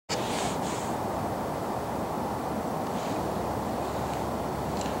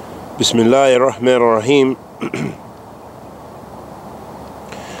Bismillah ar-Rahman ar-Rahim.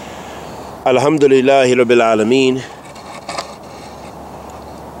 Alhamdulillahi Rabbil Alameen.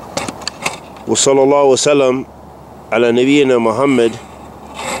 Wa sallallahu wa sallam ala nabiyyina Muhammad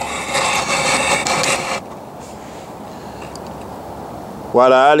wa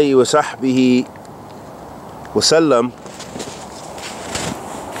ala alihi wa sahbihi wa sallam.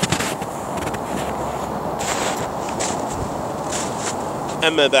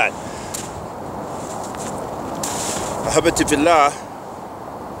 Amma ba'd. Ahabati fillah,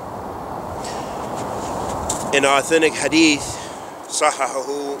 an authentic hadith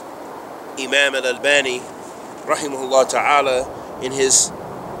sahahahu Imam Al-Albani rahimahullah ta'ala in his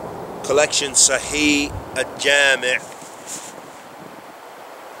collection Sahih Al-Jami'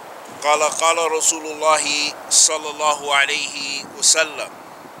 قال رسول الله صلى الله عليه وسلم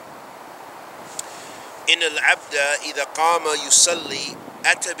إن العبد إذا قام يصلي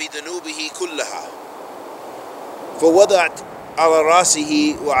أتى بذنوبه كلها فوضعت على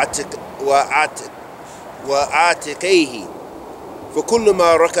رأسه وعاتقيه فكل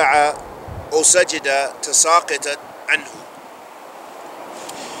ما ركع أو سجد تساقطت عنه.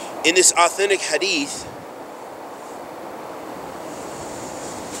 In this authentic hadith,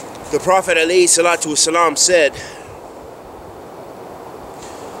 the Prophet ﷺ said,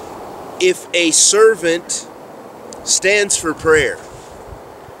 if a servant stands for prayer,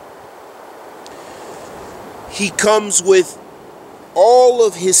 he comes with all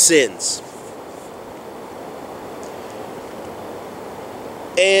of his sins,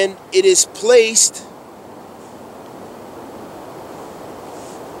 and it is placed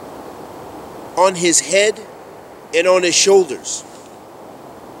on his head and on his shoulders.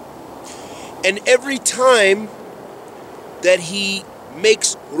 And every time that he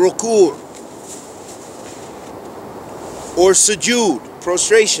makes ruku' or sujood,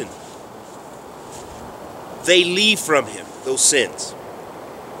 prostration, they leave from him those sins.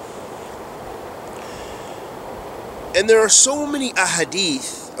 And there are so many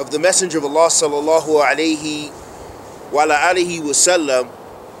ahadith of the Messenger of Allah sallallahu alayhi wa alihi wasallam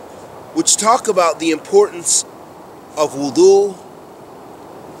which talk about the importance of wudu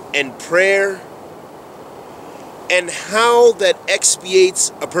and prayer and how that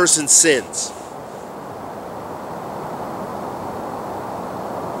expiates a person's sins.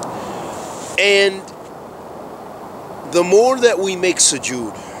 And the more that we make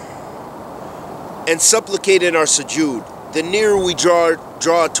sujood and supplicate in our sujood, the nearer we draw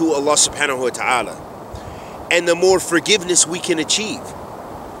to Allah subhanahu wa ta'ala, and the more forgiveness we can achieve.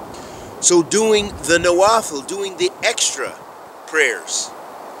 So doing the nawafil, doing the extra prayers,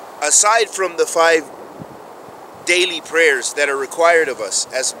 aside from the 5 daily prayers that are required of us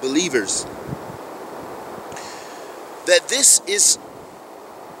as believers, that this is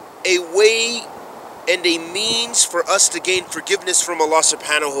a way and a means for us to gain forgiveness from Allah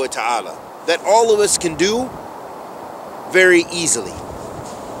subhanahu wa ta'ala, that all of us can do very easily.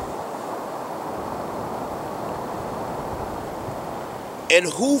 And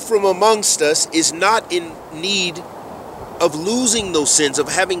who from amongst us is not in need of losing those sins, of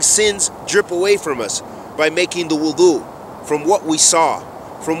having sins drip away from us by making the wudu, from what we saw,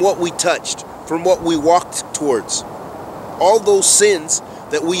 from what we touched, from what we walked towards, all those sins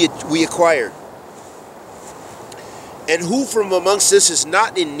that we acquired? And who from amongst us is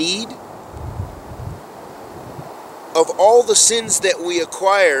not in need of all the sins that we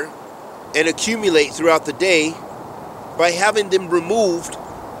acquire and accumulate throughout the day by having them removed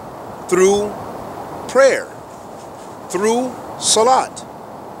through prayer, through salat?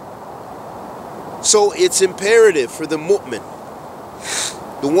 So it's imperative for the mu'min,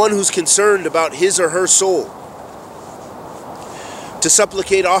 the one who's concerned about his or her soul, to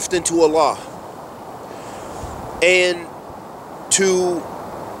supplicate often to Allah and to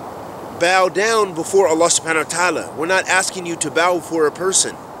bow down before Allah subhanahu wa ta'ala. We're not asking you to bow before a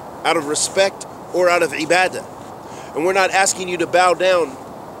person out of respect or out of ibadah. And we're not asking you to bow down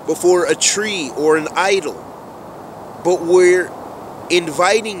before a tree or an idol. But we're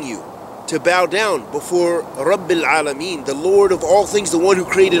inviting you to bow down before Rabbil Alameen, the Lord of all things, the one who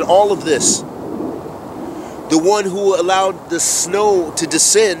created all of this, the one who allowed the snow to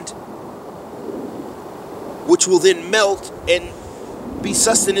descend, which will then melt and be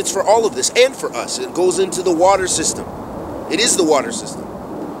sustenance for all of this and for us. It goes into the water system. It is the water system,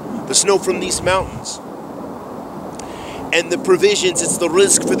 the snow from these mountains, and the provisions. It's the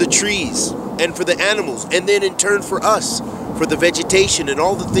rizq for the trees and for the animals, and then in turn for us, for the vegetation and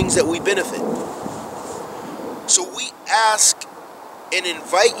all the things that we benefit. So we ask and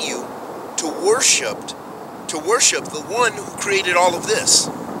invite you to worship the one who created all of this,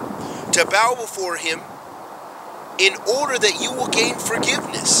 to bow before Him in order that you will gain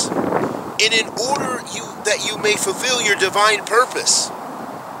forgiveness, and in order that you may fulfill your divine purpose.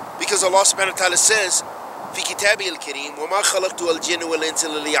 Because Allah subhanahu wa ta'ala says, في كتابه الكريم وما خلقت الجن والإنس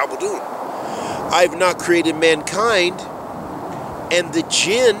إلا ليعبدون. I've not created mankind and the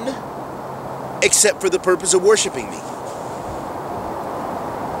jinn except for the purpose of worshiping me.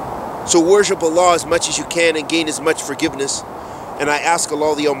 So worship Allah as much as you can and gain as much forgiveness. And I ask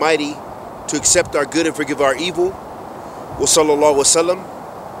Allah the Almighty to accept our good and forgive our evil. Wa sallallahu wa sallam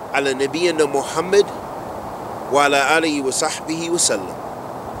ala nabiyyina Muhammad wa ala alihi wa sahbihi wa sallam.